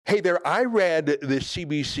Hey there, I read the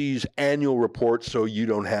CBC's annual report, so you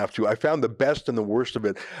don't have to. I found the best and the worst of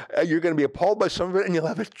it. You're going to be appalled by some of it, and you'll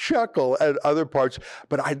have a chuckle at other parts.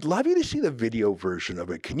 But I'd love you to see the video version of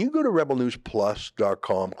it. Can you go to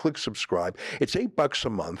rebelnewsplus.com, click subscribe. It's $8 a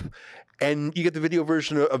month, and you get the video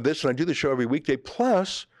version of this, and I do the show every weekday.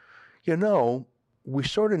 Plus, we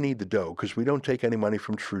sort of need the dough because we don't take any money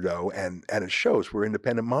from Trudeau, and it shows we're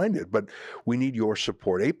independent-minded, but we need your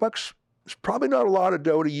support. $8, it's probably not a lot of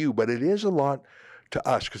dough to you, but it is a lot to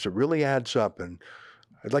us because it really adds up, and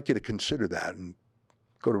I'd like you to consider that and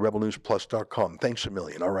go to rebelnewsplus.com. Thanks a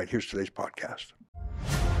million. All right, here's today's podcast.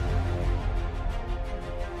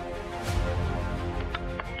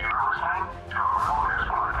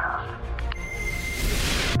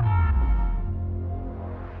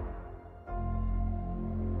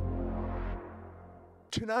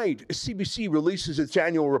 Tonight, CBC releases its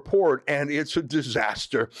annual report, and it's a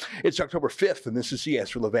disaster. It's October 5th, and this is the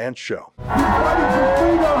EZRA LEVANT Show.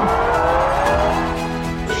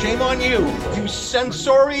 Shame on you, you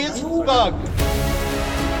censorious thug.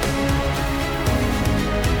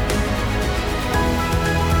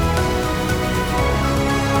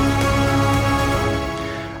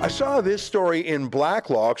 I saw this story in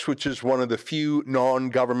Blacklock's, which is one of the few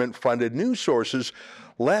non-government funded news sources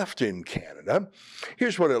left in Canada.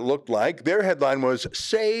 Here's what it looked like. Their headline was,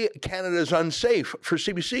 "Say Canada's unsafe for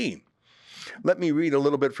CBC." Let me read a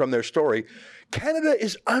little bit from their story. "Canada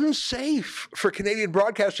is unsafe for Canadian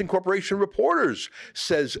Broadcasting Corporation reporters,"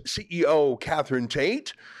 says CEO Catherine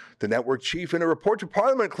Tate. The network chief, in a report to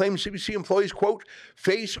Parliament, claims CBC employees, quote,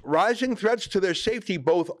 "face rising threats to their safety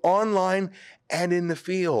both online and in the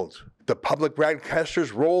field." The public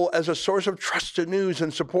broadcaster's role as a source of trusted news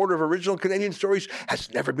and supporter of original Canadian stories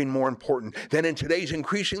has never been more important than in today's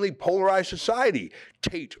increasingly polarized society,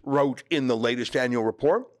 Tate wrote in the latest annual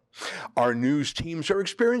report. "Our news teams are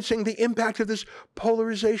experiencing the impact of this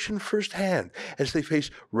polarization firsthand as they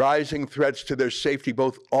face rising threats to their safety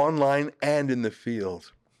both online and in the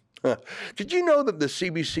field." Did you know that the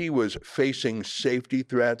CBC was facing safety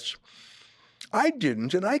threats? I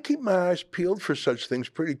didn't, and I keep my eyes peeled for such things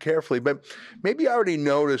pretty carefully, but maybe I already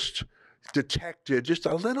detected just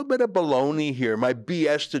a little bit of baloney here. My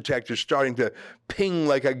BS detector starting to ping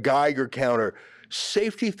like a Geiger counter.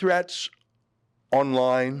 Safety threats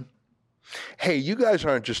online. Hey, you guys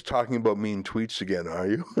aren't just talking about mean tweets again, are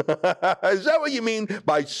you? Is that what you mean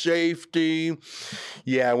by safety?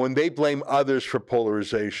 Yeah, when they blame others for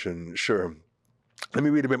polarization, sure. Let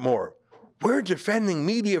me read a bit more. "We're defending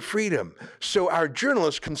media freedom so our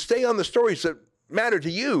journalists can stay on the stories that matter to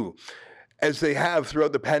you, as they have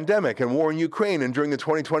throughout the pandemic and war in Ukraine and during the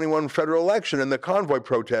 2021 federal election and the convoy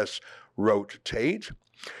protests," wrote Tate.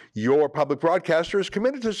 "Your public broadcaster is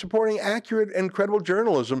committed to supporting accurate and credible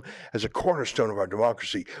journalism as a cornerstone of our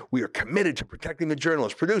democracy. We are committed to protecting the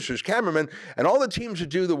journalists, producers, cameramen, and all the teams that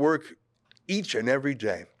do the work each and every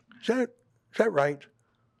day." Is that right?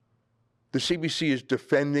 The CBC is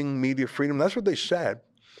defending media freedom. That's what they said.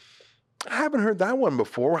 I haven't heard that one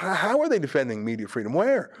before. How are they defending media freedom?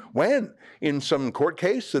 Where? When? In some court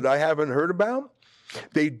case that I haven't heard about?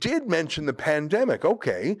 They did mention the pandemic.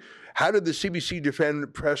 Okay. How did the CBC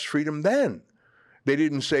defend press freedom then? They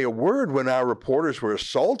didn't say a word when our reporters were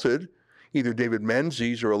assaulted, either David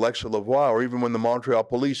Menzies or Alexa Lavoie, or even when the Montreal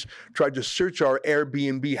police tried to search our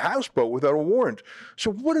Airbnb houseboat without a warrant.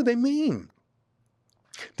 So what do they mean?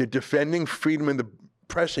 They're defending freedom in the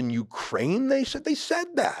press in Ukraine, they said? They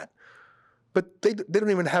said that. But they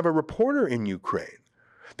don't even have a reporter in Ukraine.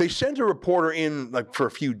 They sent a reporter in for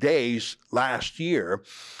a few days last year,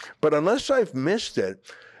 but unless I've missed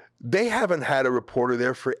it, they haven't had a reporter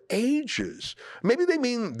there for ages. Maybe they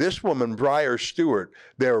mean this woman, Briar Stewart,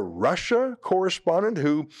 their Russia correspondent,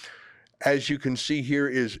 who, as you can see here,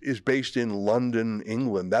 is based in London,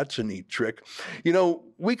 England. That's a neat trick.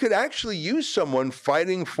 We could actually use someone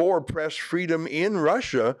fighting for press freedom in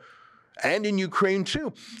Russia and in Ukraine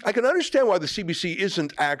too. I can understand why the CBC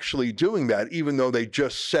isn't actually doing that, even though they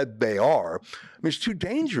just said they are. I mean, it's too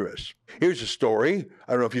dangerous. Here's a story.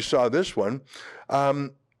 I don't know if you saw this one.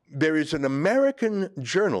 There is an American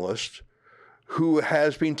journalist who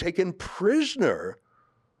has been taken prisoner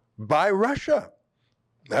by Russia.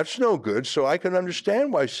 That's no good, so I can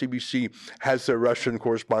understand why CBC has their Russian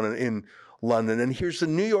correspondent in London. And here's the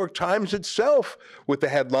New York Times itself with the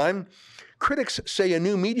headline, "Critics say a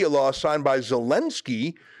new media law signed by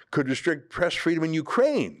Zelensky could restrict press freedom in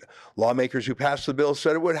Ukraine. Lawmakers who passed the bill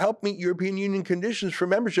said it would help meet European Union conditions for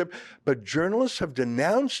membership, but journalists have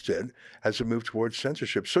denounced it as a move towards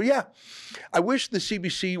censorship. So yeah, I wish the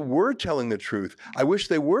CBC were telling the truth. I wish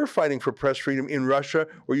they were fighting for press freedom in Russia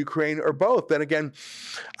or Ukraine or both. Then again,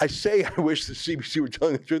 I say I wish the CBC were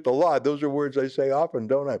telling the truth a lot. Those are words I say often,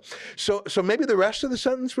 don't I? So maybe the rest of the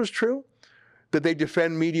sentence was true? That they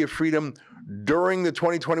defend media freedom during the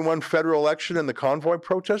 2021 federal election and the convoy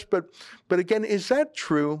protest? But again, is that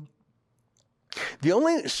true? The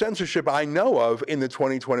only censorship I know of in the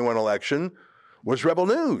 2021 election was Rebel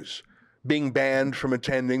News being banned from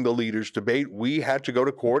attending the leaders' debate. We had to go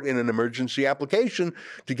to court in an emergency application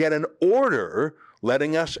to get an order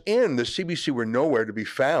letting us in. The CBC were nowhere to be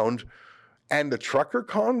found. And the trucker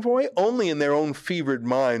convoy, only in their own fevered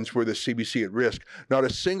minds were the CBC at risk. Not a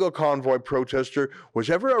single convoy protester was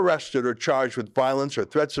ever arrested or charged with violence or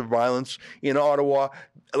threats of violence in Ottawa.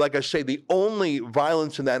 Like I say, the only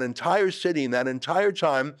violence in that entire city in that entire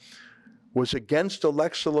time was against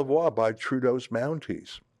Alexa Lavoie by Trudeau's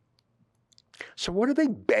Mounties. So what are they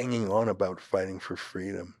banging on about fighting for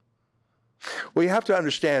freedom? Well, you have to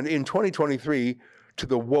understand, in 2023, to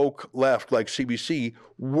the woke left like CBC,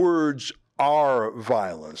 words are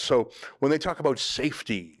violence. So when they talk about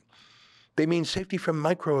safety, they mean safety from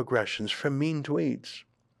microaggressions, from mean tweets.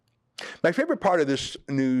 My favorite part of this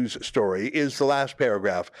news story is the last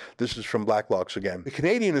paragraph. This is from Blacklocks again. The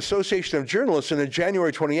Canadian Association of Journalists in a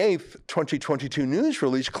January 28th, 2022 news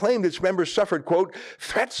release claimed its members suffered, quote,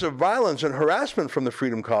 threats of violence and harassment from the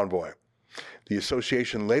Freedom Convoy. The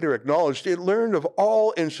association later acknowledged it learned of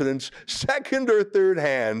all incidents second or third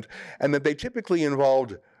hand and that they typically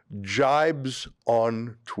involved jibes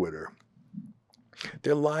on Twitter.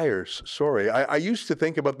 They're liars. Sorry. I used to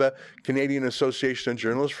think about the Canadian Association of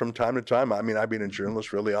Journalists from time to time. I mean, I've been a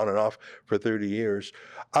journalist really on and off for 30 years.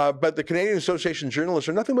 But the Canadian Association of Journalists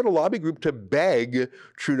are nothing but a lobby group to beg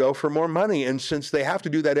Trudeau for more money. And since they have to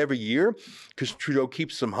do that every year because Trudeau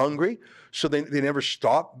keeps them hungry, so they never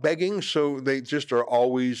stop begging, so they just are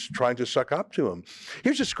always trying to suck up to him.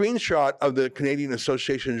 Here's a screenshot of the Canadian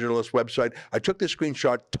Association of Journalists website. I took this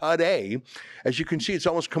screenshot today. As you can see, it's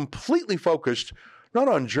almost completely focused not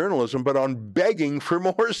on journalism, but on begging for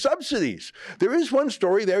more subsidies. There is one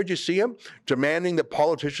story there, do you see him? Demanding that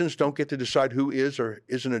politicians don't get to decide who is or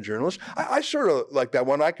isn't a journalist. I sort of like that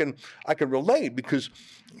one. I can relate because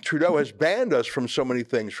Trudeau has banned us from so many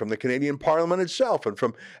things, from the Canadian Parliament itself and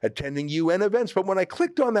from attending UN events. But when I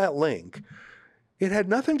clicked on that link, it had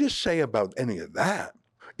nothing to say about any of that.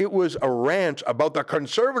 It was a rant about the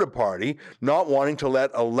Conservative Party not wanting to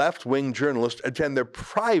let a left-wing journalist attend their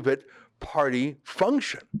private party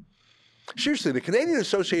function. Seriously, the Canadian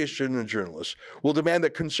Association of Journalists will demand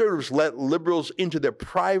that Conservatives let Liberals into their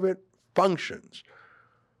private functions,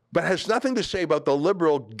 but has nothing to say about the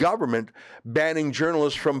Liberal government banning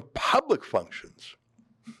journalists from public functions.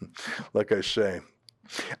 Like I say.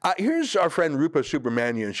 Here's our friend Rupa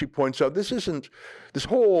Subramanian. She points out this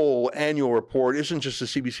whole annual report isn't just the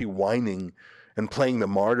CBC whining and playing the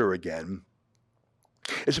martyr again.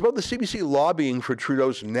 It's about the CBC lobbying for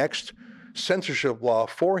Trudeau's next censorship law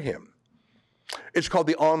for him. It's called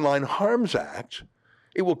the Online Harms Act.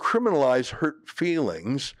 It will criminalize hurt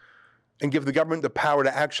feelings and give the government the power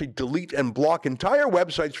to actually delete and block entire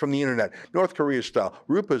websites from the internet, North Korea style.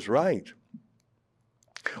 Rupa's right.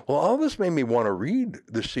 Well, all this made me want to read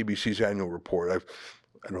the CBC's annual report.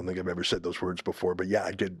 I don't think I've ever said those words before, but yeah,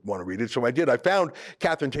 I did want to read it. So I did. I found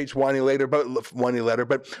Catherine Tate's whiny letter,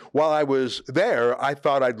 but while I was there, I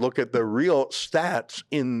thought I'd look at the real stats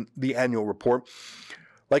in the annual report,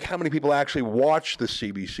 like how many people actually watch the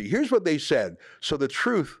CBC. Here's what they said. So the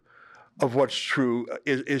truth of what's true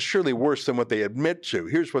is surely worse than what they admit to.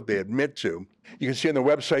 Here's what they admit to. You can see on their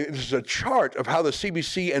website, this is a chart of how the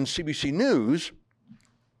CBC and CBC News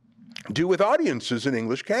do with audiences in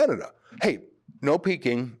English Canada. Hey, no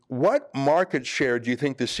peeking. What market share do you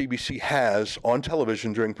think the CBC has on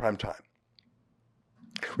television during prime time?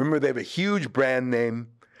 Remember, they have a huge brand name,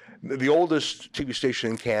 the oldest TV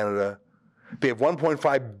station in Canada. They have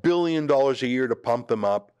 $1.5 billion a year to pump them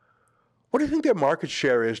up. What do you think their market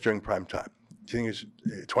share is during prime time? Do you think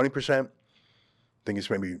it's 20%? Think it's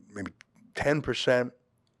maybe 10%?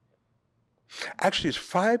 Actually, it's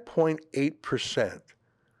 5.8%.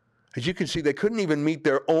 As you can see, they couldn't even meet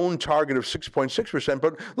their own target of 6.6%,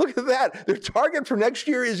 but look at that. Their target for next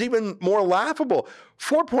year is even more laughable.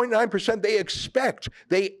 4.9% they expect,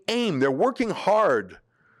 they aim, they're working hard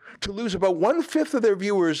to lose about 1/5 of their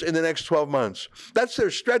viewers in the next 12 months. That's their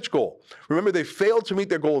stretch goal. Remember, they failed to meet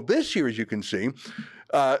their goal this year, as you can see.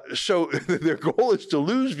 So their goal is to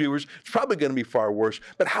lose viewers. It's probably going to be far worse.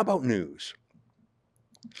 But how about news?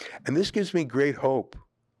 And this gives me great hope.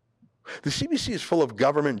 The CBC is full of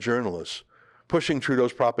government journalists pushing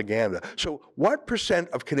Trudeau's propaganda. So what percent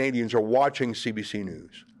of Canadians are watching CBC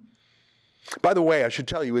News? By the way, I should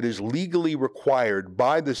tell you, it is legally required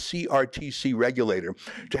by the CRTC regulator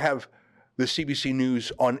to have the CBC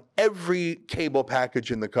News on every cable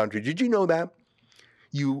package in the country. Did you know that?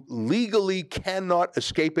 You legally cannot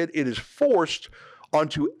escape it. It is forced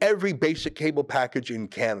onto every basic cable package in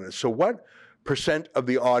Canada. So what percent of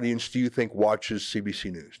the audience do you think watches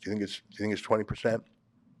CBC News? Do you think it's 20%? Do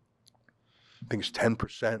you think it's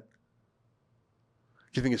 10%? Do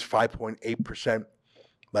you think it's 5.8%?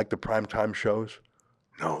 Like the primetime shows?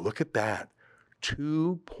 No, look at that.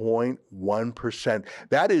 2.1%.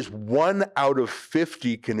 That is 1 out of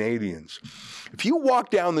 50 Canadians. If you walk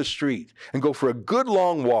down the street and go for a good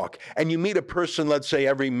long walk and you meet a person, let's say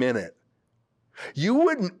every minute, you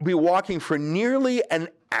wouldn't be walking for nearly an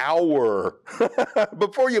hour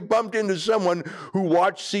before you bumped into someone who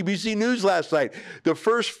watched CBC News last night. The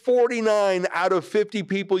first 49 out of 50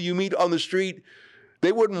 people you meet on the street,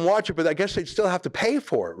 they wouldn't watch it, but I guess they'd still have to pay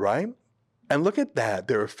for it, right? And look at that.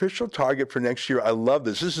 Their official target for next year, I love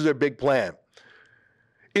this. This is their big plan,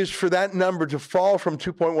 is for that number to fall from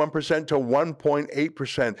 2.1% to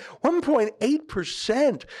 1.8%.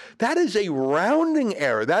 1.8%. That is a rounding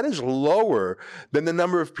error. That is lower than the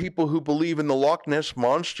number of people who believe in the Loch Ness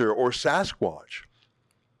Monster or Sasquatch.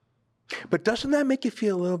 But doesn't that make you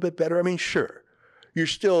feel a little bit better? I mean, sure, you're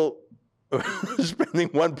still spending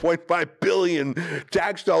 1.5 billion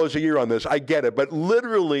tax dollars a year on this. I get it. But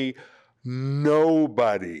literally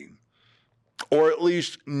nobody, or at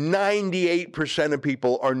least 98% of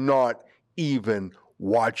people, are not even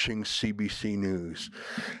watching CBC News.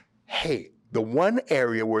 Hey, the one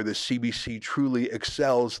area where the CBC truly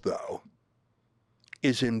excels, though,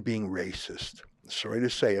 is in being racist. Sorry to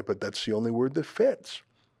say it, but that's the only word that fits.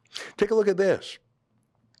 Take a look at this.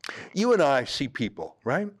 You and I see people,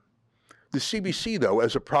 right? The CBC, though,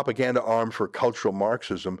 as a propaganda arm for cultural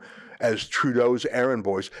Marxism, as Trudeau's errand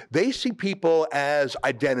boys, they see people as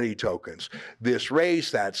identity tokens. This race,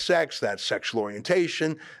 that sex, that sexual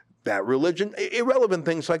orientation, that religion, irrelevant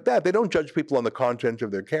things like that. They don't judge people on the content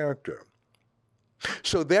of their character.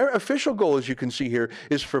 So their official goal, as you can see here,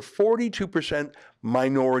 is for 42%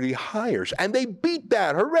 minority hires. And they beat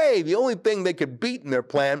that. Hooray! The only thing they could beat in their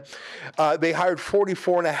plan, they hired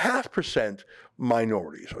 44.5%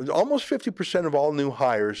 minorities. Almost 50% of all new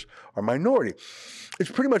hires are minority. It's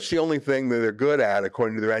pretty much the only thing that they're good at,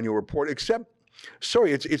 according to their annual report, except,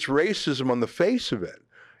 it's racism on the face of it.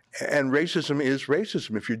 And racism is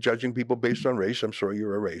racism. If you're judging people based on race, I'm sorry,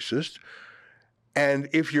 you're a racist. And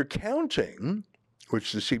if you're counting,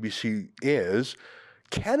 which the CBC is,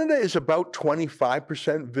 Canada is about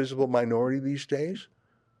 25% visible minority these days.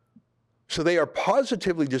 So they are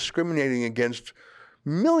positively discriminating against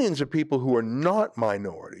millions of people who are not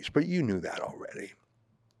minorities, but you knew that already.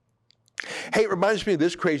 Hey, it reminds me of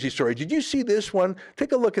this crazy story. Did you see this one?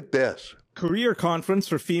 Take a look at this. Career conference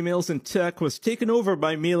for females in tech was taken over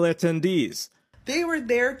by male attendees. They were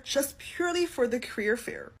there just purely for the career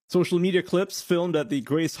fair. Social media clips filmed at the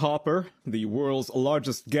Grace Hopper, the world's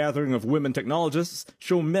largest gathering of women technologists,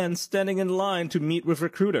 show men standing in line to meet with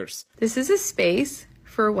recruiters. This is a space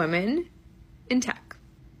for women in tech.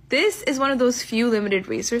 This is one of those few limited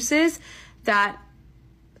resources that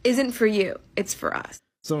isn't for you, it's for us.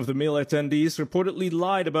 Some of the male attendees reportedly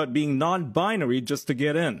lied about being non-binary just to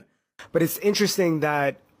get in. But it's interesting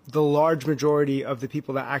that the large majority of the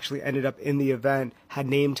people that actually ended up in the event had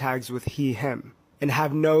name tags with he, him, and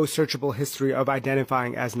have no searchable history of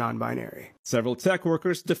identifying as non-binary. Several tech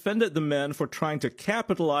workers defended the men for trying to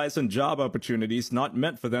capitalize on job opportunities not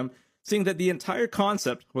meant for them, saying that the entire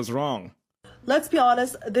concept was wrong. Let's be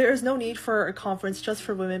honest, there is no need for a conference just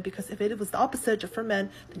for women, because if it was the opposite for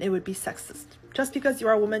men, then it would be sexist. Just because you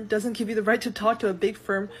are a woman doesn't give you the right to talk to a big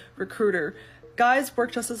firm recruiter. Guys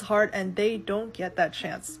work just as hard and they don't get that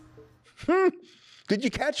chance. Did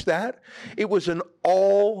you catch that? It was an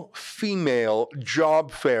all-female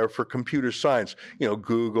job fair for computer science.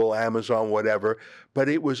 Google, Amazon, whatever. But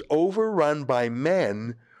it was overrun by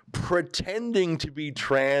men pretending to be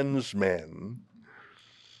trans men.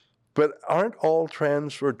 But aren't all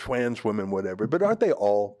trans women, whatever, but aren't they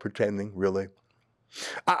all pretending, really?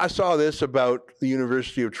 I saw this about the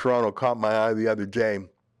University of Toronto, caught my eye the other day.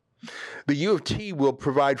 The U of T will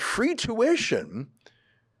provide free tuition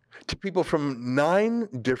to people from 9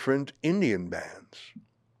 different Indian bands.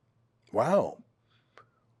 Wow.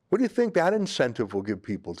 What do you think that incentive will give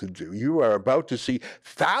people to do? You are about to see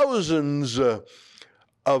thousands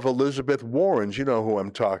of Elizabeth Warren's. You know who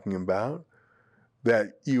I'm talking about.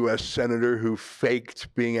 That U.S. senator who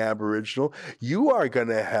faked being Aboriginal. You are going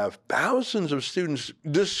to have thousands of students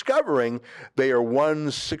discovering they are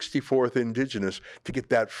 1/64th Indigenous to get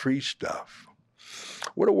that free stuff.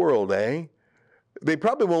 What a world, eh? They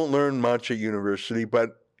probably won't learn much at university,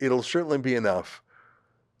 but it'll certainly be enough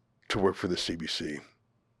to work for the CBC.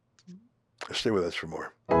 Stay with us for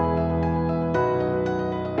more.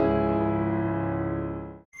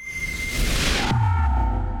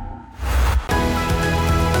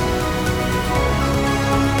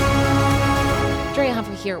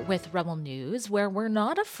 Here with Rebel News, where we're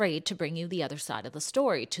not afraid to bring you the other side of the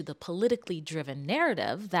story, to the politically driven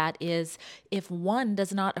narrative that is, if one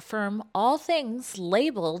does not affirm all things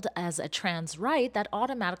labeled as a trans right, that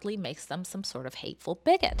automatically makes them some sort of hateful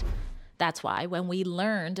bigot. That's why when we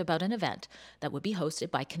learned about an event that would be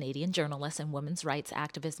hosted by Canadian journalist and women's rights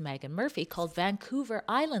activist Megan Murphy called Vancouver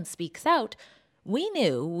Island Speaks Out, we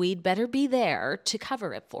knew we'd better be there to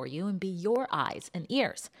cover it for you and be your eyes and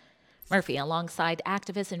ears. Murphy, alongside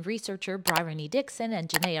activist and researcher Bryony Dixon and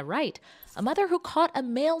Janaea Wright, a mother who caught a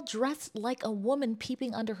male dressed like a woman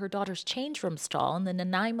peeping under her daughter's change room stall in the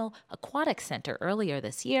Nanaimo Aquatic Center earlier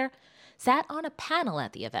this year, sat on a panel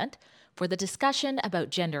at the event for the discussion about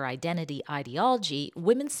gender identity ideology,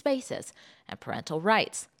 women's spaces, and parental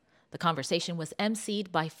rights. The conversation was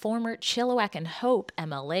emceed by former Chilliwack and Hope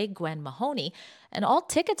MLA Gwen Mahoney, and all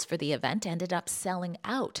tickets for the event ended up selling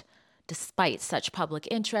out. Despite such public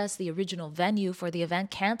interest, the original venue for the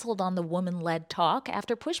event canceled on the woman-led talk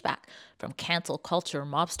after pushback from cancel culture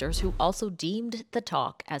mobsters who also deemed the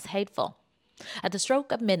talk as hateful. At the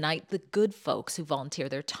stroke of midnight, the good folks who volunteer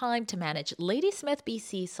their time to manage Ladysmith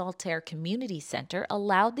BC Saltaire Community Centre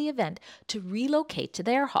allowed the event to relocate to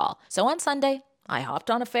their hall. So on Sunday, I hopped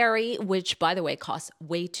on a ferry, which, by the way, costs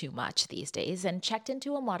way too much these days, and checked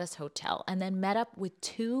into a modest hotel and then met up with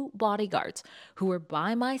 2 bodyguards who were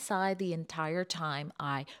by my side the entire time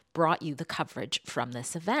I brought you the coverage from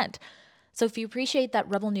this event. So if you appreciate that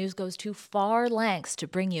Rebel News goes to far lengths to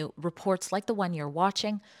bring you reports like the one you're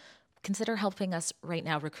watching, consider helping us right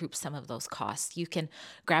now recoup some of those costs. You can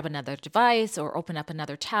grab another device or open up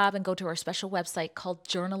another tab and go to our special website called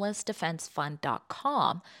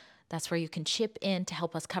journalistdefensefund.com. That's where you can chip in to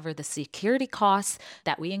help us cover the security costs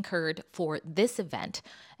that we incurred for this event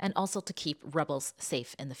and also to keep Rebels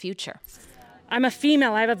safe in the future. I'm a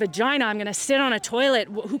female. I have a vagina. I'm going to sit on a toilet.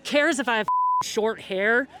 Who cares if I have short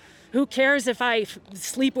hair? Who cares if I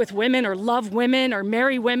sleep with women or love women or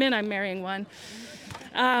marry women? I'm marrying one.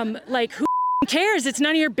 Who cares? It's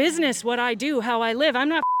none of your business what I do, how I live. I'm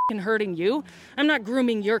not hurting you. I'm not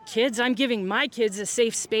grooming your kids. I'm giving my kids a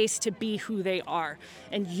safe space to be who they are.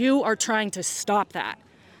 And you are trying to stop that.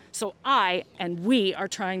 So I and we are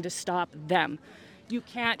trying to stop them. You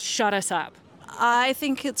can't shut us up. I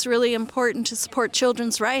think it's really important to support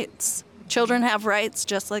children's rights. Children have rights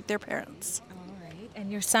just like their parents. All right.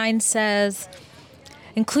 And your sign says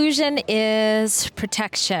inclusion is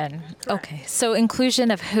protection. Correct. Okay. So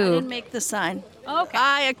inclusion of who? I didn't make the sign. Okay.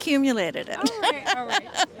 I accumulated it. All right.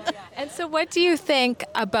 And so what do you think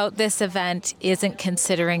about this event isn't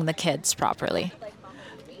considering the kids properly?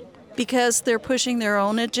 Because they're pushing their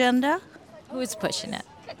own agenda. Who's pushing it?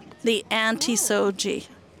 The anti-SOGI.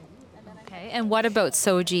 Okay. And what about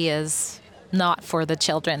SOGI is not for the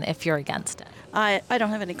children if you're against it? I don't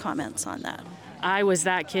have any comments on that. I was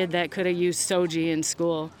that kid that could have used SOGI in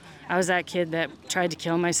school. I was that kid that tried to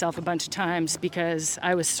kill myself a bunch of times because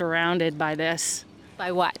I was surrounded by this.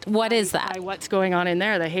 By what? What is that? By what's going on in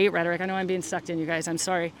there, the hate rhetoric. I know I'm being sucked in, you guys. I'm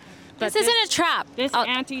sorry. But this isn't a trap. This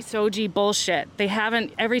anti-SOGI bullshit. They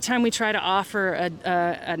haven't, every time we try to offer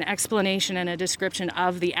an explanation and a description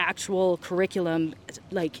of the actual curriculum,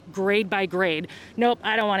 like grade by grade, nope,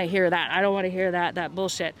 I don't want to hear that. I don't want to hear that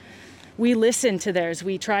bullshit. We listened to theirs.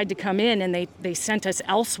 We tried to come in and they sent us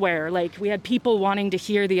elsewhere. Like we had people wanting to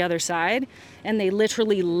hear the other side and they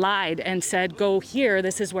literally lied and said, go here,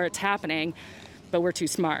 this is where it's happening. But we're too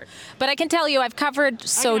smart. But I can tell you I've covered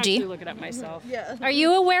SOGI. I can actually look it up myself. Yeah. Are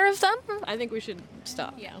you aware of them? I think we should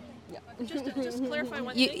stop. Yeah. Just clarify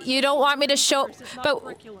one thing. You don't want me to show, but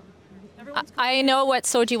I know what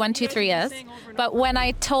SOGI 123 is, but when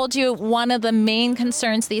I told you one of the main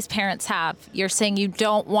concerns these parents have, you're saying you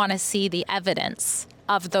don't want to see the evidence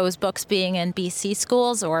of those books being in BC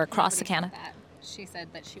schools or across the Canada. She said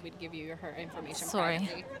that she would give you her information. Sorry.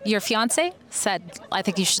 privately. Your fiance said, I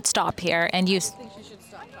think you should stop here and you... I think she should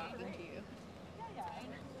stop talking to you.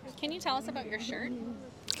 Can you tell us about your shirt?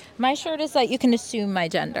 My shirt is that you can assume my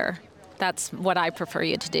gender. That's what I prefer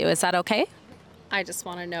you to do. Is that okay? I just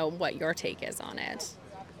want to know what your take is on it.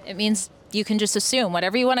 It means You can just assume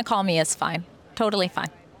whatever you want to call me is fine. Totally fine.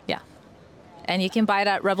 Yeah. And you can buy it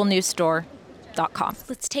at rebelnewsstore.com.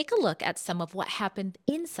 Let's take a look at some of what happened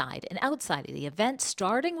inside and outside of the event,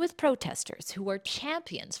 starting with protesters who are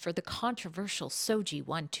champions for the controversial SOGI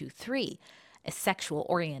 123, a sexual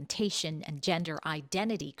orientation and gender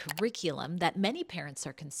identity curriculum that many parents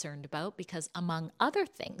are concerned about because, among other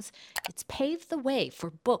things, it's paved the way for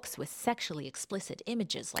books with sexually explicit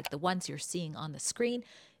images like the ones you're seeing on the screen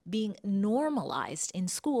being normalized in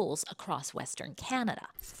schools across Western Canada.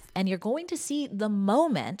 And you're going to see the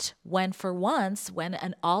moment when, for once, when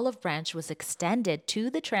an olive branch was extended to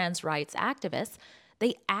the trans rights activists,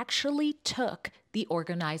 they actually took the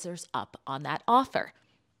organizers up on that offer.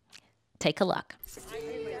 Take a look.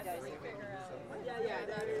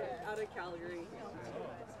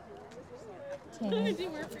 Good.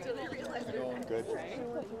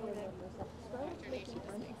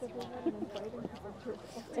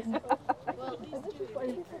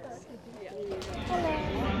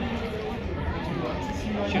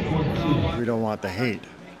 We don't want the hate.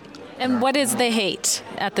 And what is the hate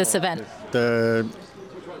at this event? The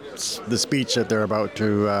speech that they're about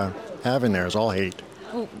to have in there is all hate.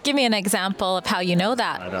 Give me an example of how you know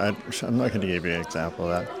that. I'm not going to give you an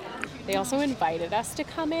example of that. They also invited us to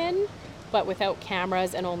come in, but without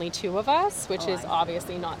cameras and only two of us, which is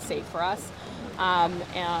obviously not safe for us.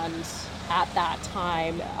 And at that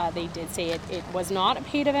time, they did say it was not a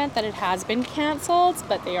paid event, that it has been canceled,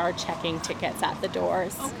 but they are checking tickets at the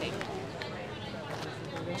doors. Okay.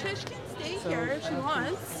 Trish can stay here if she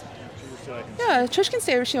wants. Yeah, Trish can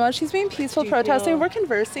stay if she wants. She's being peaceful protesting. We're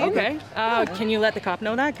conversing. Okay. Can you let the cop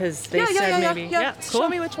know that? Because they said maybe. Yeah. Cool. Show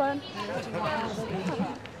me which one.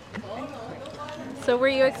 So were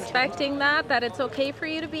you expecting that it's okay for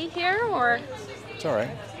you to be here, or? It's all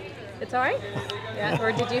right. It's all right? Yeah.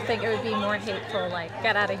 Or did you think it would be more hateful, like,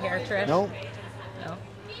 get out of here, Trish? No. No.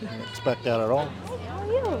 Don't expect that at all. How are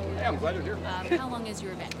you? Hey, I'm glad you're here. How long is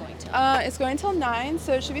your event going till? It's going till 9,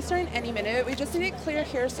 so it should be starting any minute. We just need it clear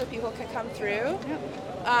here so people can come through.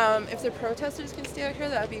 If the protesters can stay out here,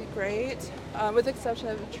 that'd be great. With the exception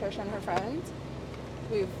of Trish and her friends.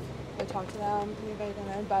 We've talked to them, we invited them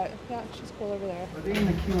in, but yeah, she's cool over there. Are they in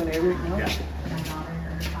the Q&A right now? My daughter in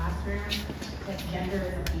her classroom, that gender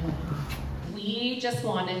is a feeling. We just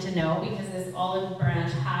wanted to know, because this olive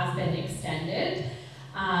branch has been extended,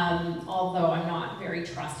 although I'm not very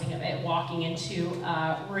trusting of it. Walking into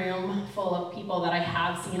a room full of people that I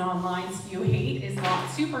have seen online spew hate is not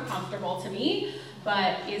super comfortable to me.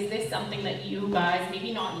 But is this something that you guys,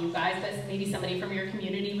 maybe not you guys, but maybe somebody from your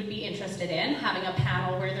community would be interested in, having a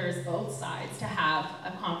panel where there is both sides to have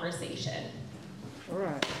a conversation? All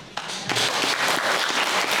right.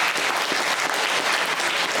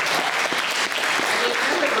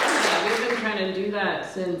 We've been trying to do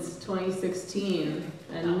that since 2016,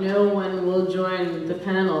 and no one will join the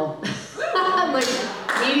panel. Like,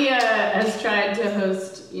 media has tried to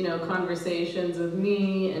host, conversations with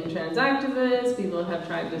me and trans activists. People have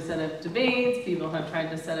tried to set up debates. People have tried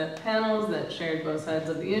to set up panels that shared both sides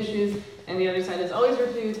of the issues, and the other side has always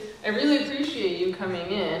refused. I really appreciate you coming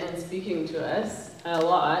in and speaking to us a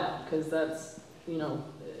lot, because that's,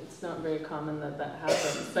 it's not very common that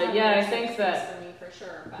happens. But yeah, I think that, for me, for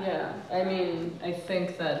sure. yeah, I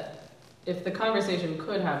think that if the conversation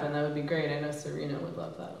could happen, that would be great. I know Serena would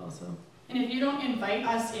love that also. And if you don't invite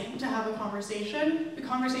us in to have a conversation, the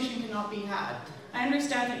conversation cannot be had. I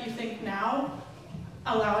understand that you think now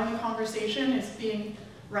allowing a conversation is being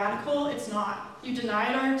radical. It's not. You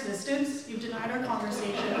denied our existence. You've denied our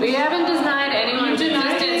conversation. We haven't denied anyone's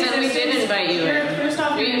existence, and we did invite you in. First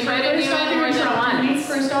off, we invited you in more than once.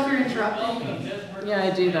 First off, you're interrupting me. Yeah,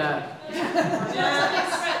 I do that.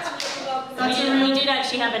 We did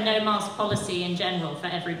actually have a no mask policy in general for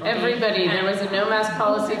everybody. Everybody. There was a no mask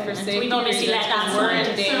policy for safety we've obviously reasons. let that We're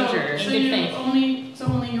in danger. So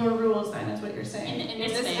only your rules then is what you're saying. In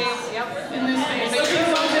this space. Yep. In this space.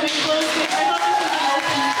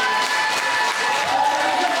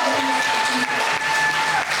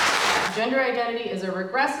 Gender identity is a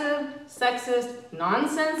regressive, sexist,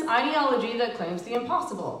 nonsense ideology that claims the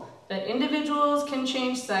impossible. That individuals can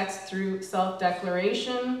change sex through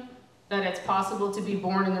self-declaration, that it's possible to be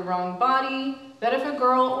born in the wrong body, that if a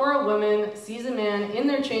girl or a woman sees a man in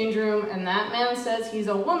their change room and that man says he's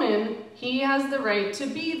a woman, he has the right to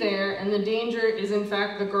be there, and the danger is in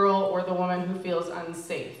fact the girl or the woman who feels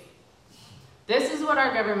unsafe. This is what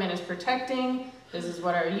our government is protecting. This is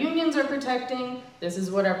what our unions are protecting. This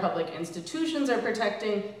is what our public institutions are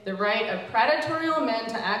protecting. The right of predatory men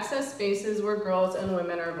to access spaces where girls and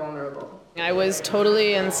women are vulnerable. I was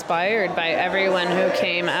totally inspired by everyone who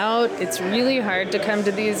came out. It's really hard to come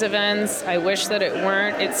to these events. I wish that it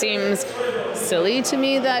weren't. It seems silly to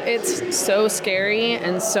me that it's so scary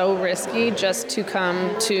and so risky just to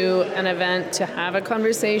come to an event to have a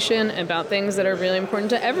conversation about things that are really important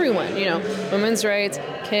to everyone. You know, women's rights,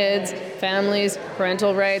 kids, families,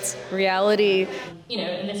 parental rights, reality. You know,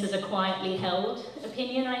 and this is a quietly held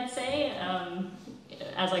opinion, I'd say.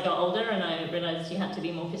 As I got older and I realized you had to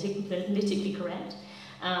be more politically correct,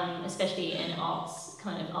 especially in arts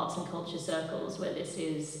and culture circles where this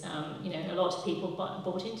is, a lot of people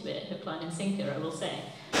bought into it, hook, line and sinker, I will say.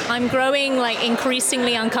 I'm growing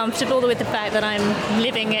increasingly uncomfortable with the fact that I'm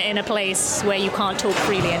living in a place where you can't talk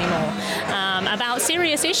freely anymore about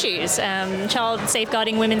serious issues, child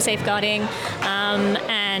safeguarding, women safeguarding,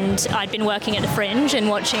 and I'd been working at the Fringe and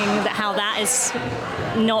watching how that is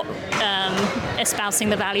not espousing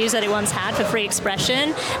the values that it once had for free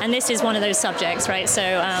expression, and this is one of those subjects, right? So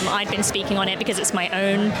I'd been speaking on it because it's my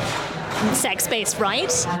own sex-based right.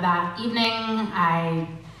 That evening, I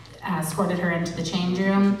escorted her into the change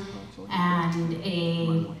room, and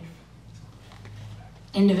a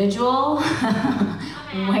individual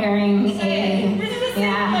wearing a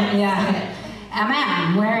man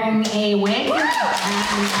wearing a wig and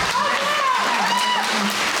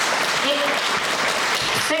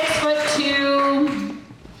 6'2",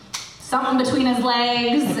 something between his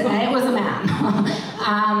legs. It was a man.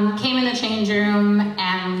 Came in the change room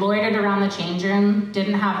and loitered around the change room.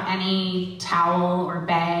 Didn't have any towel or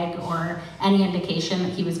bag or any indication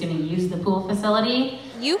that he was going to use the pool facility.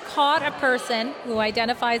 You caught a person who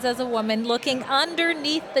identifies as a woman looking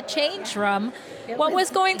underneath the change room. What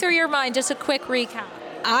was going through your mind? Just a quick recap.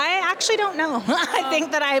 I actually don't know. I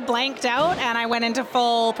think that I blanked out and I went into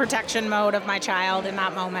full protection mode of my child in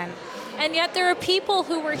that moment. And yet there are people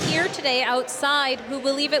who were here today outside who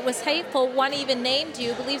believe it was hateful. One even named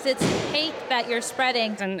you, believes it's hate that you're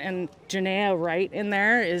spreading. And Janaea Wright in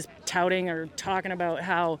there is touting or talking about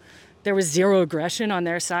how there was zero aggression on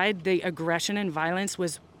their side. The aggression and violence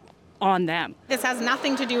was on them. This has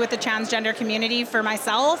nothing to do with the transgender community for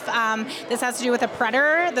myself. This has to do with a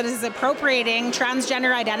predator that is appropriating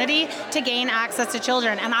transgender identity to gain access to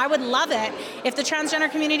children. And I would love it if the transgender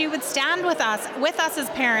community would stand with us as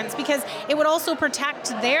parents, because it would also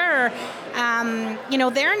protect their,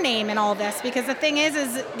 their name in all this. Because the thing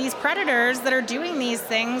is these predators that are doing these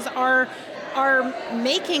things are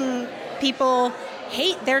making people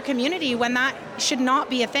hate their community when that should not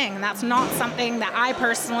be a thing. That's not something that I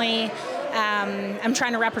personally am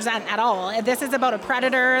trying to represent at all. This is about a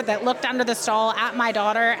predator that looked under the stall at my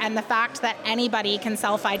daughter and the fact that anybody can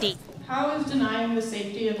self-ID. How is denying the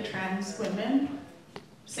safety of trans women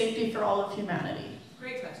safety for all of humanity?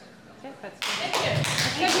 Great question. Okay, thank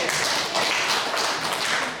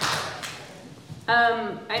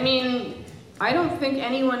you. I don't think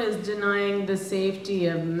anyone is denying the safety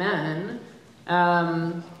of men.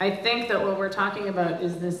 I think that what we're talking about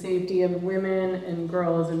is the safety of women and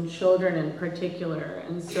girls and children in particular.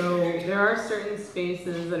 And so there are certain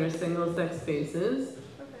spaces that are single-sex spaces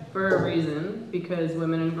for a reason, because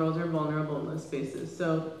women and girls are vulnerable in those spaces.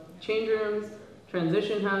 So change rooms,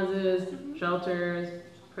 transition houses, shelters,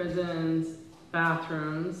 prisons,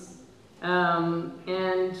 bathrooms. And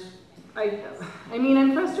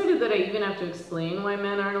I'm frustrated that I even have to explain why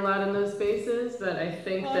men aren't allowed in those spaces, but I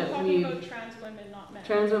think that I'm talking about trans women, not men.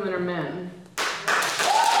 Trans women are men.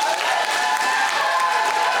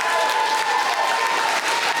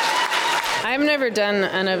 I've never done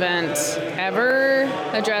an event ever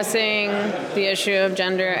addressing the issue of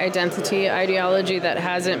gender identity ideology that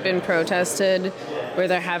hasn't been protested, where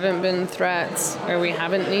there haven't been threats, where we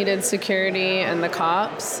haven't needed security and the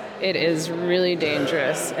cops. It is really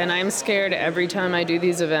dangerous, and I'm scared every time I do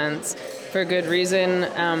these events for good reason.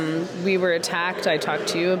 We were attacked, I talked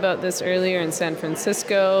to you about this earlier, in San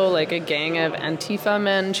Francisco. A gang of Antifa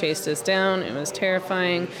men chased us down. It was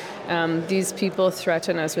terrifying. These people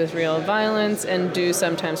threaten us with real violence and do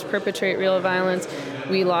sometimes perpetrate real violence.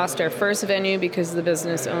 We lost our first venue because the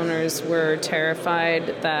business owners were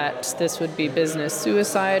terrified that this would be business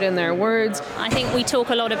suicide, in their words. I think we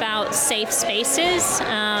talk a lot about safe spaces,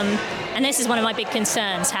 and this is one of my big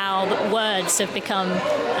concerns, how words have become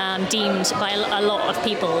deemed by a lot of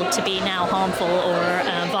people to be now harmful or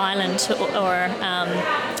violent or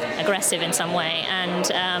aggressive in some way.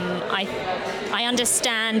 And I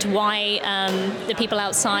understand why the people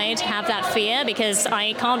outside have that fear, because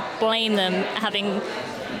I can't blame them having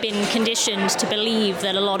been conditioned to believe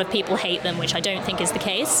that a lot of people hate them, which I don't think is the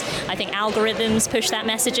case. I think algorithms push that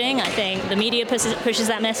messaging. I think the media pushes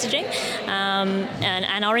that messaging,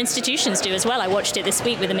 and our institutions do as well. I watched it this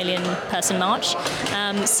week with the 1 million person march.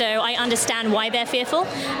 So I understand why they're fearful,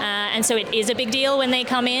 and so it is a big deal when they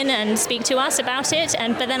come in and speak to us about it.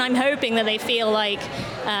 But then I'm hoping that they feel like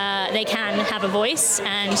they can have a voice,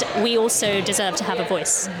 and we also deserve to have a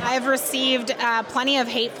voice. I've received plenty of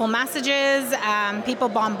hateful messages, people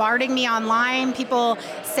bombarding me online, people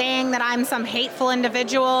saying that I'm some hateful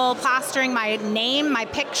individual, plastering my name, my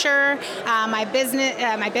picture, my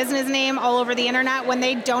business name all over the internet when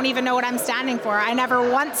they don't even know what I'm standing for. I never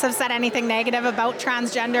once have said anything negative about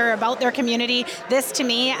transgender, about their community. This to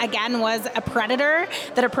me, again, was a predator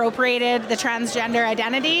that appropriated the transgender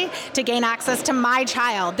identity to gain access to my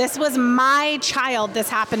child. This was my child this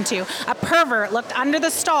happened to. A pervert looked under the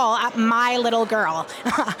stall at my little girl.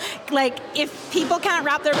 Like, if people can't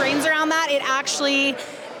wrap their brains around that,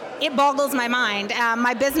 it boggles my mind.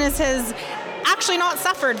 My business has actually not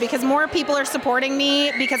suffered because more people are supporting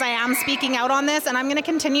me because I am speaking out on this, and I'm going to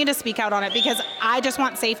continue to speak out on it because I just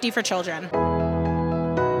want safety for children.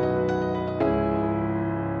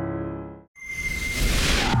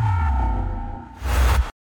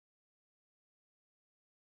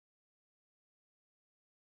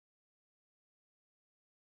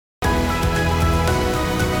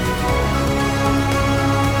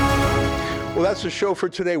 Well, that's the show for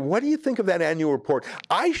today. What do you think of that annual report?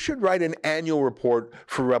 I should write an annual report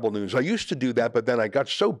for Rebel News. I used to do that, but then I got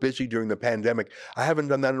so busy during the pandemic, I haven't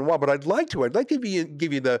done that in a while, but I'd like to. I'd like to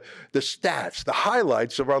give you the stats, the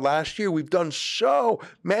highlights of our last year. We've done so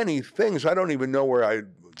many things. I don't even know where I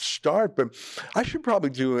start, but I should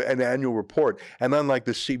probably do an annual report. And unlike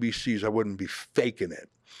the CBCs, I wouldn't be faking it.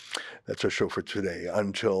 That's our show for today.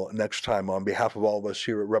 Until next time, on behalf of all of us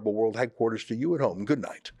here at Rebel World Headquarters, to you at home, good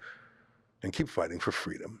night. And keep fighting for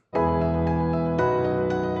freedom.